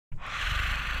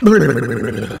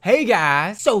Hey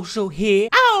guys, Social here.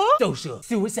 Oh, Social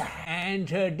Suicide. And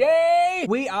today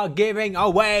we are giving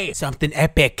away something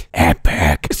epic.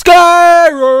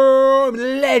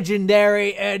 Skyrim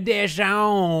Legendary Edition.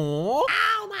 Oh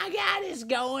my god, it's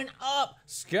going up.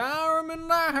 Skyrim in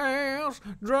the house.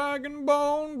 Dragon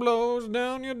bone blows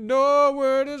down your door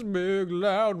with his big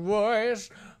loud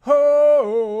voice.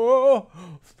 Oh,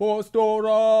 for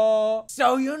Stora.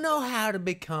 So you know how to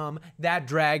become that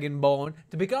Dragonborn.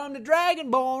 To become the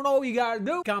Dragonborn, all you gotta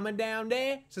do, comment down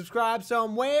there, subscribe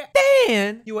somewhere,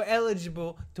 then you are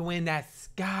eligible to win that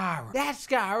Skyrim. That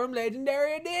Skyrim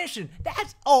Legendary Edition.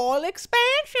 That's all expansion.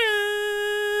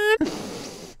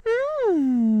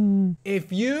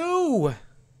 If you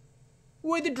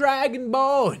were the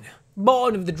Dragonborn,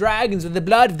 born of the dragons with the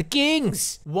blood of the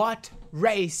kings, what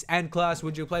race and class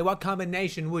would you play? What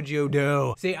combination would you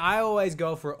do? See, I always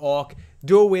go for orc,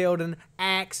 dual wielding,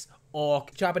 axe,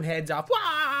 orc, chopping heads off.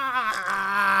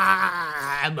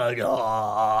 I'm an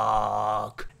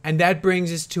orc. And that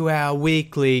brings us to our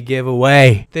weekly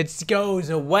giveaway. That goes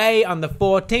away on the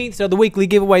 14th. So the weekly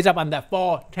giveaway's up on the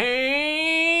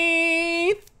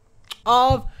 14th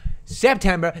of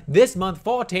September, this month,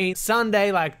 14th,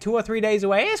 Sunday, like 2 or 3 days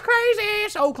away. It's crazy,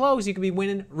 so close. You could be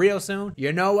winning real soon.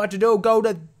 You know what to do. Go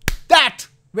to that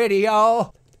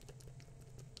video.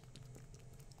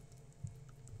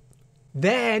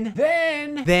 Then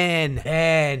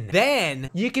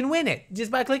you can win it just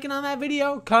by clicking on that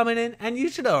video, commenting, and you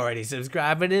should already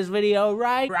subscribe for this video,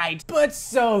 right? Right. But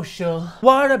Social,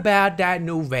 what about that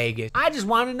New Vegas? I just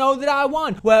want to know that I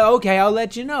won. Well, okay, I'll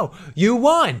let you know. You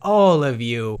won. All of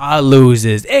you are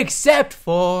losers, except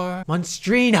for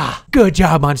Monstrina. Good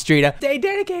job, Monstrina. Stay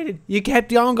dedicated. You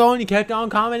kept on going, you kept on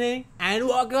commenting, and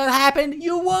what could happen?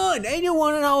 You won, and you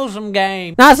won an awesome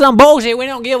game. Not some bullshit. We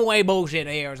don't give away bullshit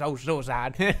here, so suicide.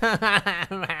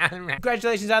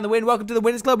 Congratulations on the win. Welcome to the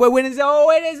Winners Club, where winners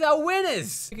always are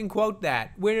winners. You can quote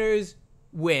that. Winners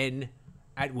win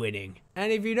at winning.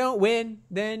 And if you don't win,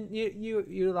 then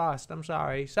you lost. I'm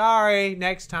sorry. Sorry.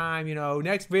 Next time, you know,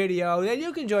 next video, then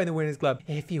you can join the Winners Club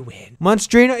if you win.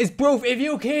 Monstrina is proof. If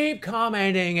you keep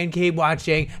commenting and keep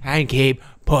watching and keep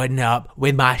putting up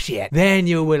with my shit, then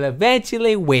you will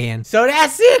eventually win. So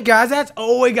that's it, guys. That's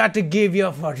all we got to give you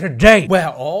for today.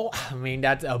 Well,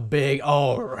 that's a big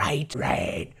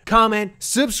right. Comment,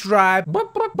 subscribe,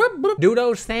 do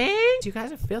those things. You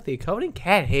guys are filthy. Coding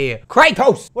cat here.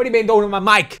 Kratos, what have you been doing with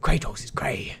my mic? Kratos is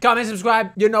great. Comment,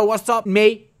 subscribe. You know what's up.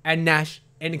 Me and Nash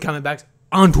in the comment box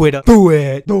on Twitter. Do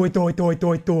it. Do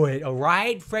it. All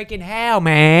right? Freaking hell,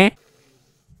 man.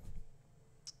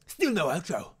 Still no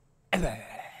outro. Ever.